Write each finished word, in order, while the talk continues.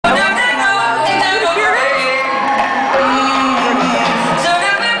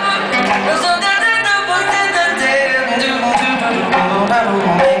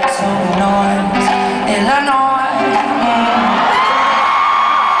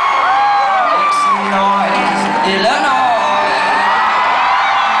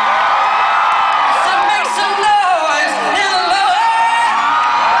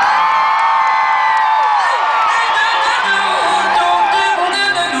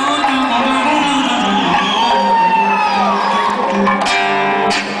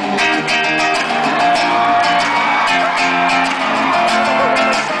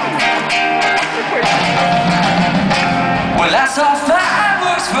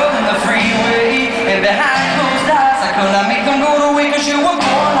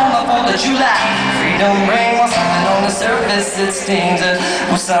this, it stings.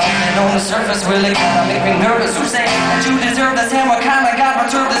 With something on the surface really kinda make me nervous. Who say that you deserve this, and what kind of God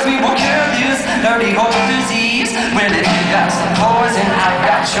perturbed this? We will cure this dirty old disease. Well, if you got some poison, I've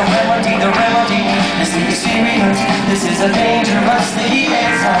got your remedy. The remedy is the experience. This is a dangerous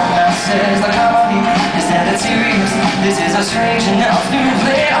liaison. That says the comedy is that it's serious. This is a strange enough new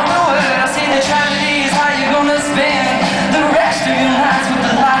play on the word. I see the tragedy is how you gonna spend the rest of your nights with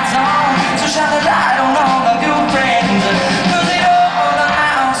the lights on. So shine a light on all of your friends, 'cause it all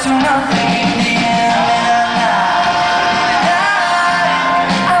amounts to nothing in the end.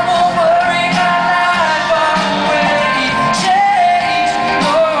 I won't worry my life away, change,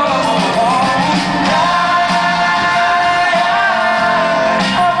 no.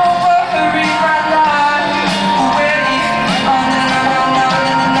 I won't worry my life away, oh no, no, no, no,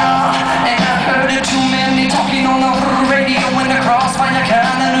 no, no. And I heard it too many talking on the radio in the crossfire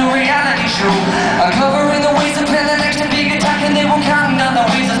kind of new reality show. Uncovering the ways of planning next to big attack, and they won't count down the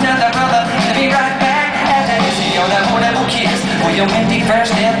ways of tell their brother to be right back at the easy on that horrible kiss. With your empty fresh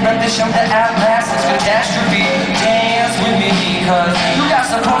death breath to show that outlast this catastrophe. Dance with me, cause you got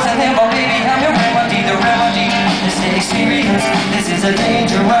some poison there, but baby I'm your remedy. The remedy is the experience. This is a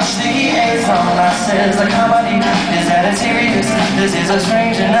dangerous liaison. I says the comedy is that it's serious. This is a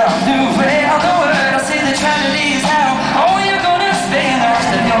strange enough new way of the word. I say the tragedy is how oh you're gonna spend the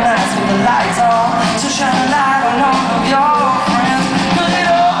rest of your nights with the lights on. So shine a light on all of your friends, 'cause it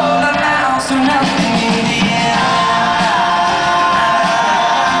all amounts to nothing in the end.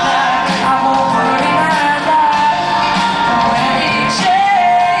 I won't worry my life away,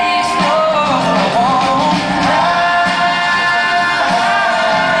 change, no.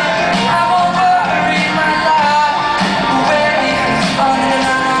 I won't worry my life away, oh no,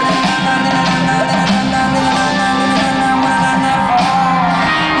 no, no, no, no, no, no, no, no, no,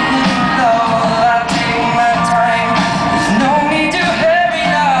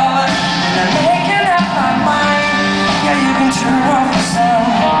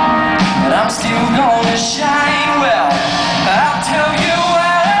 but I'm still gonna shine. Well, I'll tell you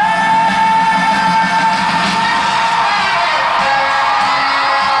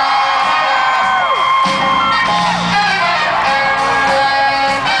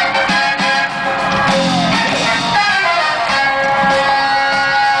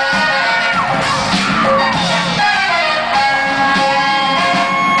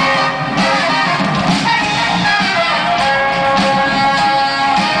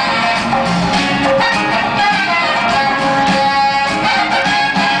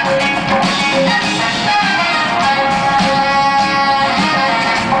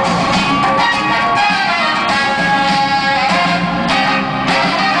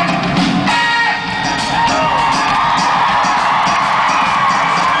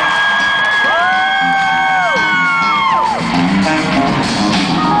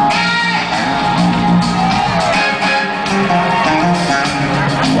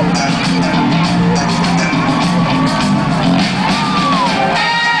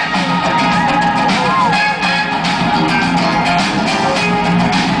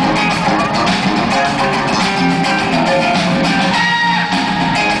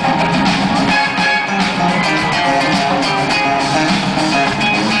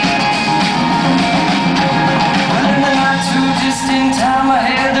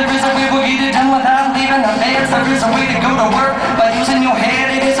there is a way to go to work by using your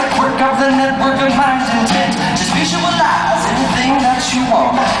head. It is a quirk of the network of mind's intent. Just visualize anything that you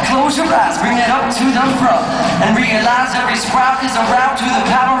want. Close your eyes, bring it up to the front, and realize every sprout is a route to the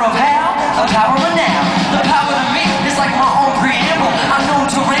power of how, the power of now. The power to me is like my own preamble. I'm known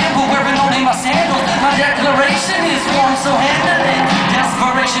to